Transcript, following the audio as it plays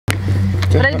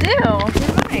But I do.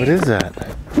 What is that?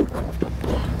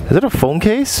 Is it a phone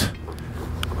case?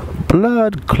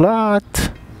 Blood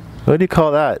clot. What do you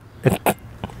call that?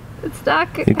 It's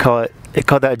stuck. You call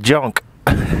that junk.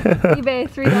 eBay,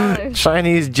 $3.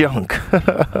 Chinese junk.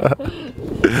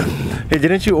 Hey,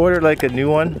 didn't you order like a new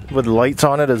one with lights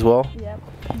on it as well? Yep.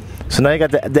 So now you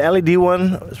got the LED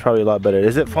one. It's probably a lot better.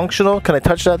 Is it functional? Can I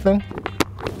touch that thing?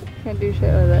 Can't do shit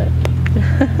with it.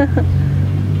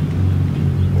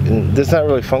 It's not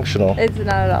really functional. It's not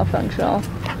at all functional.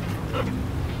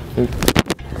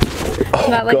 It's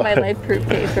not like my life-proof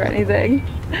case or anything.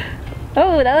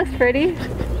 Oh, that looks pretty.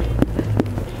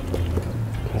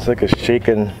 It's like a shake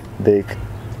and bake.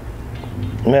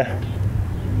 Meh.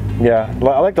 Yeah,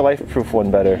 I like the life-proof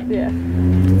one better. Yeah.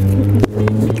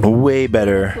 Way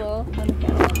better. Cool.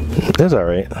 It was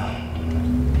alright.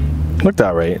 Looked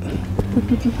alright.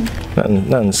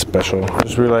 Nothing special.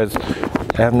 Just realized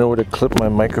I have nowhere to clip my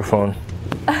microphone.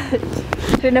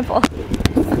 To your nipple.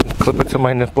 Clip it to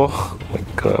my nipple. Oh my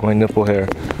god, my nipple hair.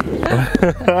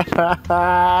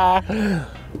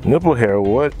 Nipple hair,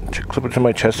 what? Clip it to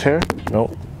my chest hair?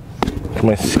 Nope. To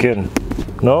my skin.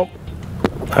 Nope.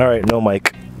 Alright, no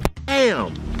mic.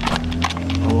 Damn!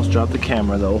 Almost dropped the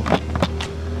camera though.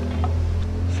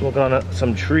 Smoking on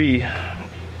some tree.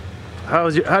 How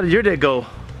did your day go?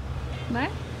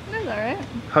 Mine? It was alright.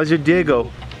 How's your day go?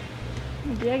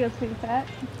 Diego's pretty fat.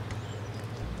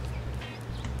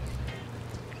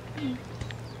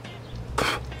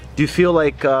 Do you feel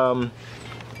like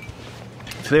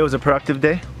today was a productive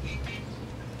day?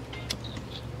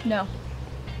 No.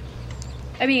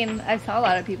 I mean, I saw a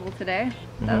lot of people today.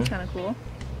 That was kind of cool.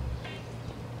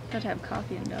 Got to have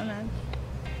coffee and donuts.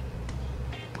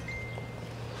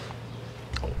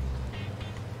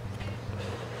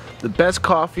 The best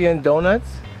coffee and donuts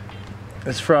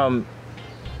is from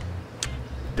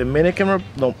Jamaican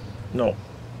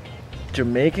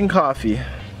coffee.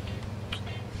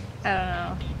 I don't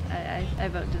know. I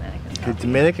vote Dominican coffee.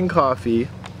 Dominican coffee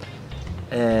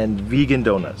and vegan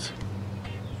donuts.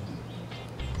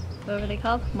 What were they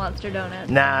called? Monster donuts.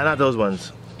 Nah, not those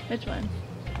ones. Which one?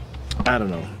 I don't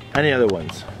know. Any other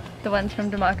ones? The ones from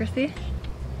Democracy?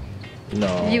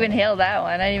 No. You inhaled that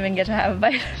one. I didn't even get to have a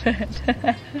bite of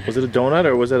it. Was it a donut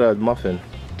or was it a muffin?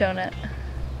 Donut.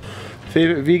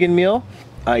 Favorite vegan meal?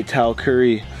 Ital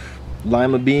curry,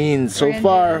 lima beans. So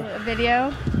far. Do a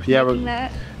video. Yeah,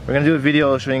 we're gonna do a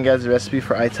video showing you guys the recipe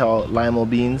for Ital lima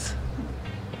beans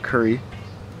curry,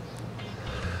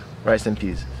 rice and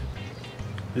peas.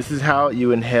 This is how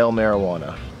you inhale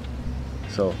marijuana.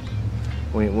 So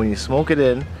when you smoke it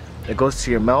in, it goes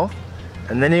to your mouth,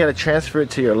 and then you gotta transfer it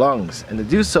to your lungs. And to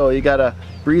do so, you gotta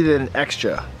breathe in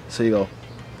extra. So you go.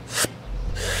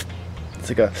 It's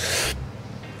like a.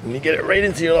 And you get it right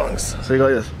into your lungs. So you go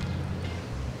like this.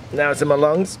 Now it's in my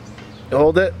lungs. You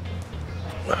hold it.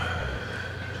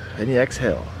 And you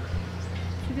exhale.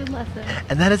 It's a good lesson.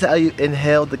 And that is how you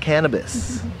inhale the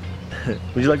cannabis.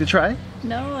 Would you like to try?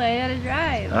 No, I gotta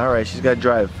drive. Alright, she's gotta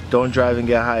drive. Don't drive and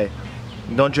get high.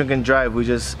 Don't drink and drive, we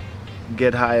just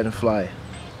get high and fly.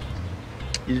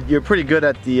 You're pretty good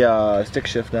at the stick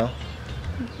shift now.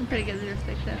 I'm pretty good at your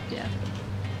stick shift, yeah.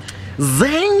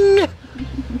 Zing!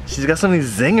 She's got so many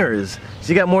zingers.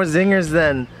 She got more zingers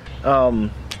than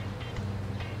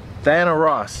Diana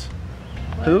Ross.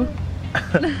 What? Who?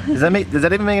 Does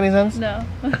that even make any sense? No.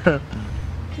 I'm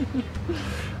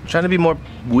trying to be more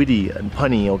witty and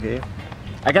punny, okay?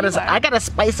 I gotta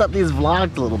spice up these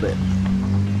vlogs a little bit.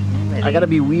 Really? I gotta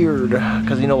be weird,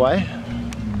 cause you know why?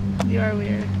 You are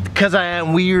weird. Because I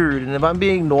am weird, and if I'm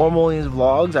being normal in these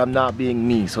vlogs, I'm not being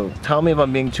me. So tell me if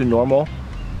I'm being too normal,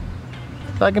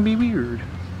 so I can be weird.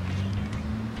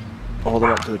 Hold it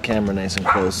up to the camera nice and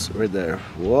close, right there.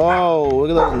 Whoa, look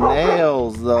at those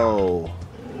nails though.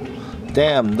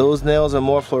 Damn, those nails are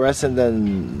more fluorescent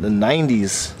than the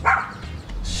 90s.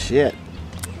 Shit.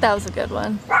 That was a good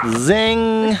one.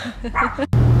 Zing!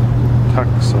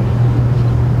 Tucson.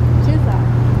 What is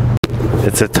that?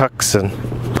 It's a Tucson.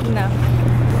 No.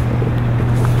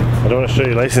 I don't want to show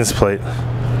you license plate.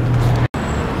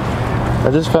 I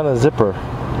just found a zipper.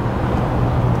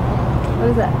 What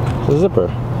is that? It's a zipper.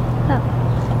 Oh.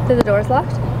 Are the doors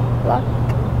locked? Locked?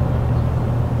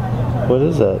 What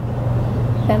is that?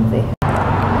 Fancy.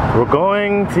 We're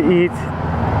going to eat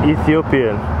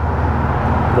Ethiopian.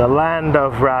 The land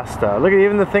of Rasta. Look at,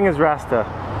 even the thing is Rasta.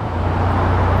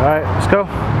 Alright, let's go.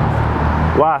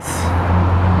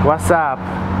 What's up?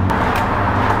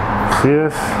 See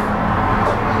this?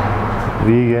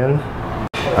 Vegan.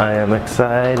 I am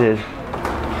excited.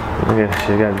 Look at,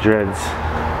 she got dreads.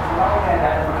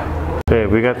 Babe,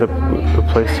 we got the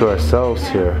place to ourselves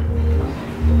here.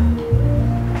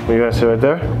 You gonna sit right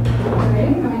there?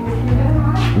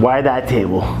 Why that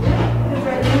table? It's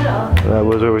right in the middle. That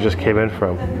was where we just came in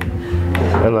from.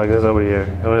 And look, there's nobody here.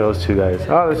 Only those two guys.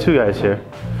 Oh, there's two guys here.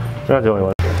 You're not the only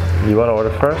one. You want to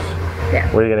order first?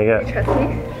 Yeah. What are you gonna get? You trust me?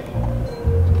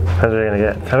 Tell me what you're gonna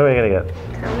get. Tell me what you're gonna get.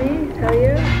 Tell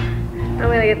you? I'm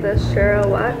gonna get the churro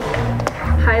wok.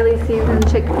 Highly seasoned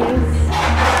chickpeas.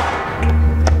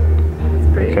 It's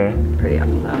pretty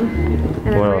awesome.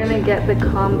 And then we're gonna get the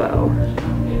combo.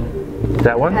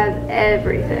 That one? It has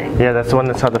everything. Yeah, that's the one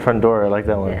that's out the front door. I like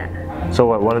that one. Yeah. So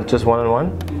what? Just one and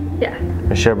one? Yeah.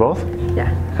 And share both?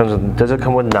 Yeah. Does it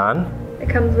come with naan? It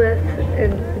comes with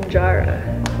injera.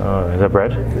 Oh, is that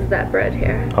bread? This is that bread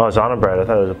here. Oh, it's on a bread. I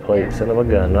thought it was a plate. Yeah. Son of a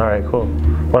gun. All right, cool.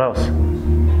 What else?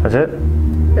 That's it?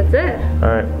 That's it. All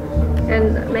right.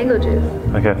 And mango juice.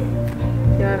 Okay.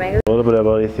 You want a mango? A little bit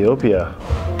about Ethiopia.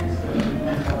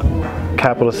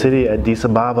 Capital city, Addis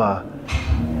Ababa.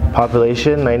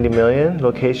 Population, 90 million.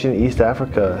 Location, East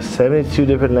Africa. 72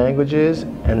 different languages.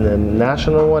 And the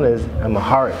national one is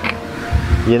Amharic.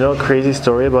 You know a crazy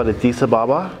story about Addis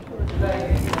Ababa?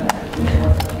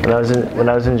 When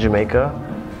I was in Jamaica,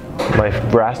 my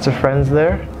Rasta friends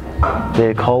there,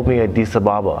 they called me Addis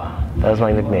Ababa. That was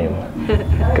my nickname.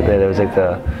 It was like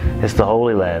it's the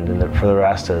Holy Land for the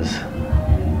Rastas.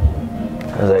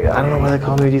 I was like, I don't know why they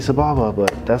call me Addis Ababa,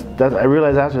 but I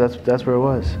realized after that's where it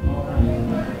was.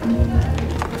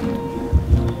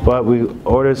 But we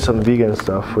ordered some vegan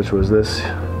stuff, which was this.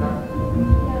 I'm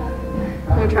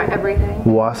gonna try everything.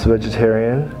 Wasp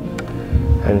vegetarian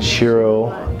and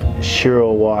Shiro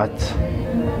Wat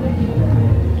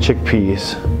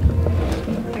chickpeas.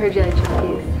 I heard you like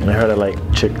chickpeas. I heard I like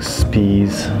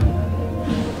chickpeas.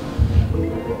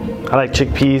 I like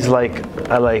chickpeas like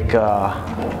I like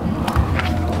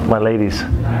my ladies.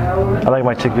 I like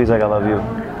my chickpeas like I love you.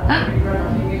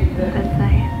 That's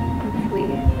nice. That's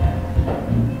sweet.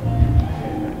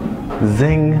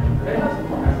 Zing. I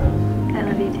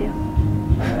love you too.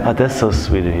 Oh, that's so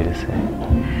sweet of you to say.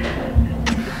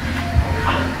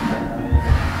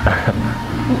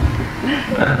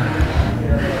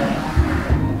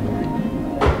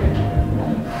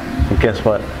 Guess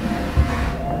what?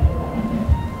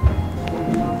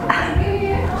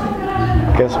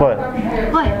 Guess what?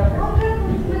 What?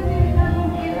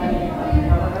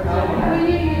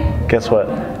 Guess what?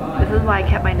 This is why I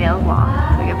kept my nails long,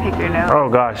 so I could pick your nose. Oh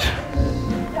gosh.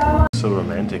 So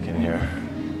romantic in here.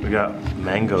 We got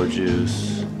mango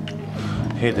juice.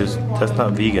 Hey, that's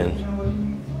not vegan.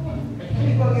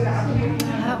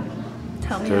 How?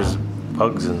 Tell me There's how.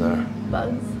 bugs in there.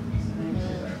 Bugs?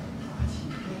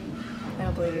 I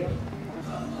don't believe you.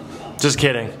 Just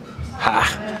kidding. Ha,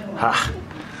 ha, ha.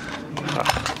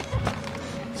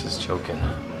 Just joking.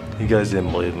 You guys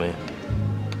didn't believe me.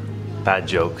 Bad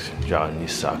jokes, John. You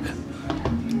suck.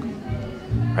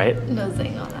 Right? No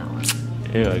zing on that one.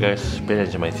 Ew, I got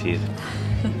spinach in my teeth.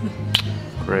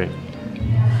 Great.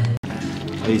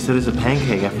 Oh, you said it's a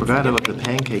pancake. I forgot about the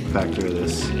pancake factor of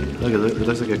this. Look, it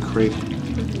looks like a crepe.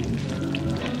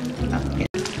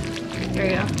 There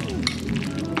you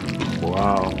go.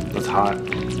 Wow, that's hot.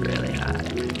 It's really hot.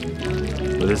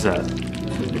 What is that?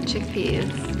 This is the chickpeas.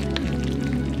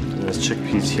 And there's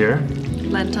chickpeas here.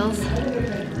 Lentils.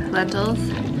 Lentils.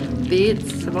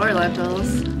 Beets. Some more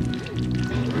lentils.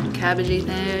 Cabbagey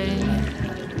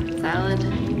thing. Salad.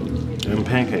 And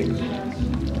pancakes.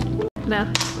 No.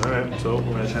 Alright, so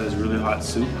we're gonna try this really hot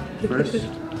soup first.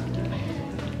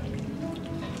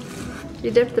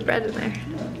 You dipped the bread in there.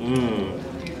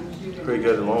 Mmm. Pretty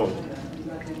good alone.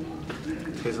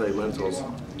 Tastes like lentils.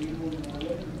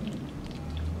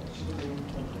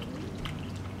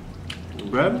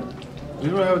 Bread? You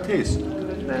don't have a taste. It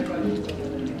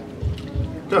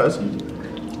does.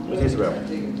 What tastes bread?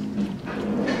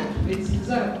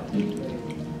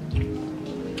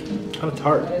 Kind of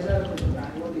tart.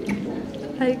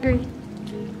 I agree.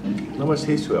 Not much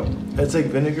taste to it. It's like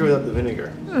vinegar without the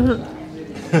vinegar.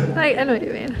 I know what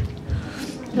you mean.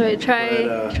 Alright,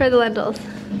 try the lentils.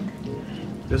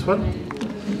 This one?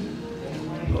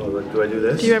 Oh, like, do I do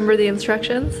this? Do you remember the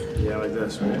instructions? Yeah, like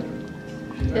this, right?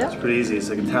 Yeah. It's pretty easy. It's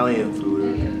like Italian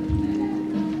food.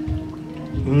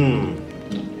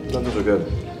 Mmm. Lentils are good.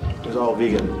 It's all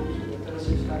vegan.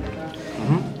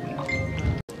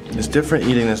 It's different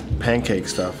eating this pancake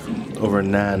stuff over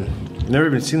naan. Never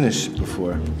even seen this shit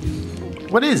before.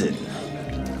 What is it?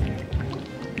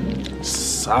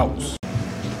 Sauce.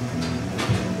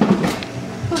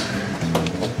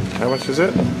 How much is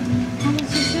it? How much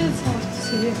is it? It's hard to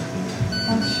see it.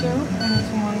 I'll show and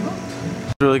it's mango.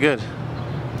 It's really good.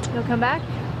 You'll come back?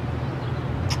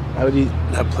 I would eat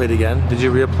that plate again. Did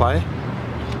you reapply?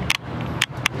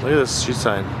 Look at this street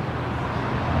sign.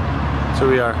 That's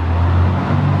where we are.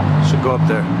 Should go up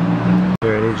there.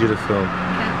 Here, I need you to film.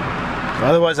 Okay.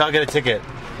 Otherwise, I'll get a ticket.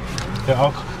 Here,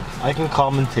 I can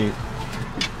commentate.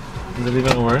 Is it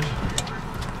even a word?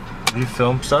 Do you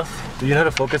film stuff? Do you know how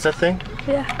to focus that thing?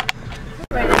 Yeah.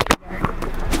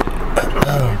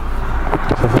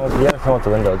 You gotta film out the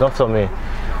window. Don't film me.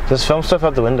 Just film stuff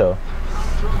out the window.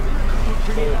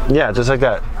 Yeah, just like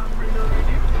that.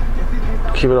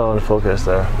 Keep it all in focus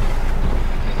there.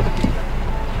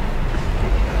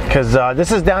 Because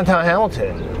this is downtown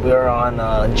Hamilton. We are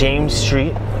on James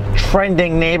Street.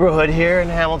 Trending neighborhood here in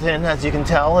Hamilton, as you can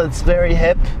tell. It's very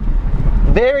hip.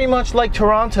 Very much like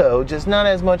Toronto, just not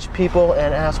as much people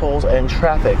and assholes and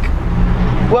traffic.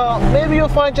 Well, maybe you'll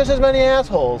find just as many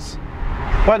assholes,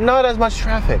 but not as much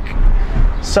traffic.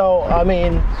 So, I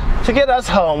mean, to get us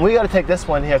home, we gotta take this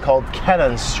one here called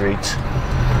Cannon Street.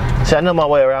 See, I know my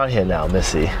way around here now,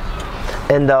 Missy.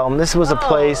 And this was a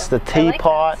place, the Teapot.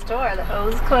 I like that store, the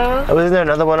hose clothes. Wasn't there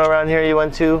another one around here you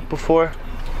went to before?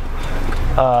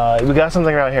 We got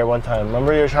something around here one time.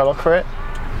 Remember you were trying to look for it?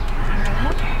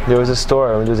 There was a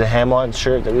store, there was a Hamlin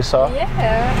shirt that we saw.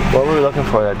 Yeah. What were we looking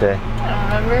for that day?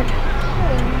 I don't remember.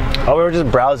 Oh, we were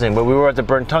just browsing, but we were at the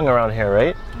Burnt Tongue around here,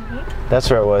 right? Mm-hmm. That's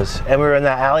where it was. And we were in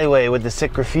that alleyway with the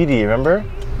sick graffiti, remember?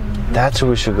 Mm-hmm. That's where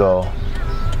we should go.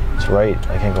 It's right,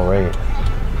 I can't go right.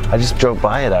 I just drove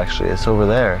by it actually, it's over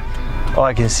there. Oh,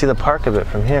 I can see the park of it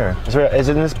from here. Is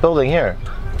it in this building here?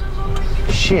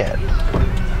 Shit.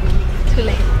 Too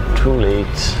late. Too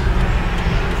late.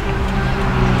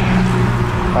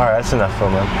 Alright, that's enough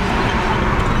filming.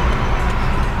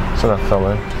 That's enough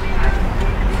filming.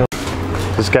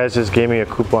 This guy just gave me a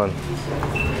coupon.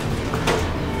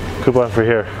 Coupon for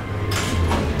here.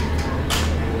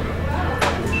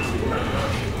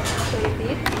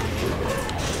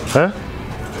 Huh?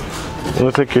 It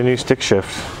looks like your new stick shift.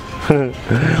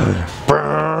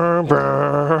 Brr,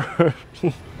 brr.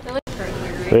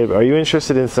 Babe, are you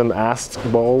interested in some ass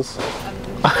balls?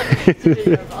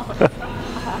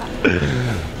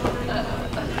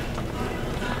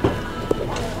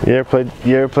 You ever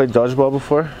played dodgeball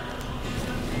before?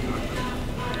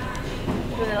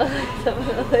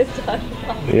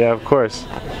 Yeah, of course.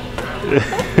 I'm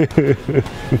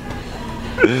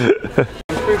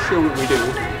pretty sure we do.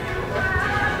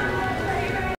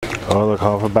 Oh, look,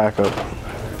 call for backup.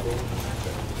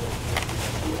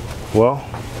 Well,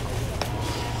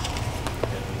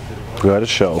 we got a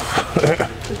shelf.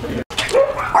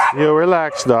 Yo,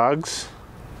 relax, dogs.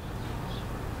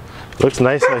 Looks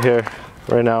nice out here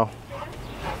right now.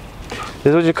 This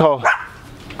is what you call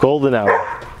golden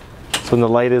hour. It's when the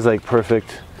light is like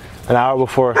perfect. An hour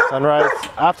before sunrise,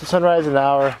 after sunrise, an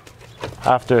hour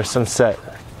after sunset.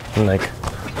 And like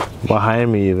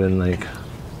behind me even, like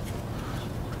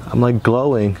I'm like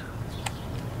glowing.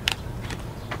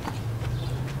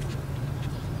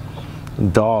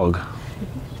 Dog.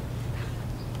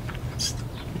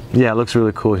 Yeah, it looks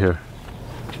really cool here.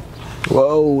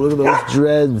 Whoa, look at those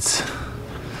dreads.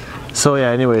 So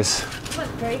yeah, anyways,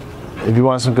 if you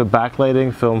want some good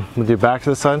backlighting, film with your back to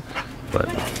the sun. But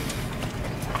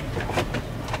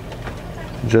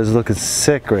dreads are looking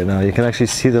sick right now. You can actually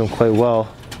see them quite well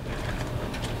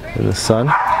in the sun.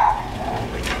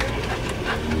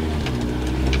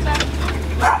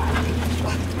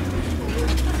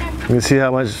 You can see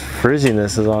how much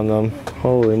frizziness is on them.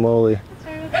 Holy moly.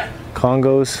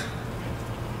 Congos.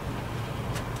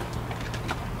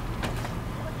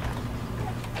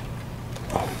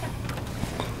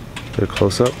 Get a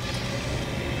close up.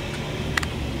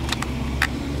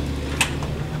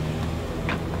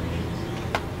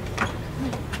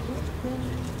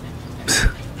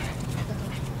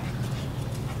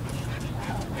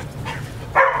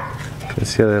 You can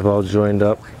see how they've all joined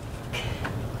up.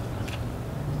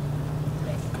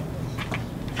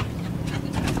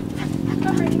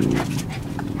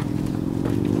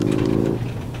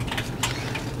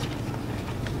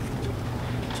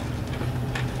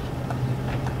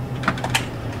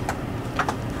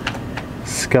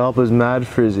 Scalp is mad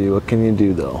frizzy. What can you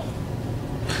do though?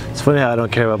 It's funny how I don't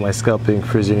care about my scalp being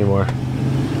frizzy anymore.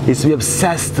 I used to be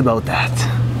obsessed about that.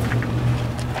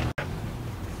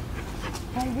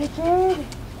 Hi, Richard.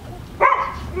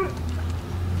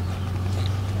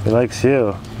 He likes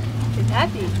you. He's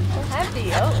happy. He's so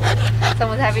happy. Oh,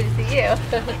 someone's happy to see you.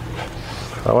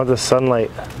 I want the sunlight.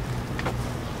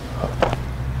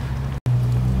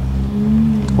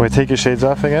 Wait, take your shades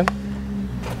off again?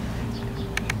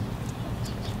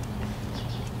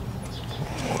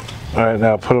 Alright,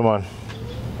 now put them on.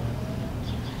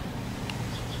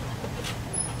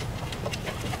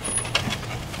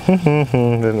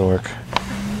 Didn't work.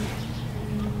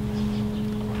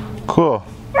 Cool.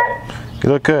 You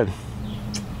look good.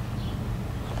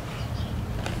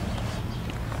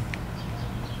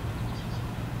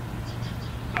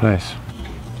 Nice.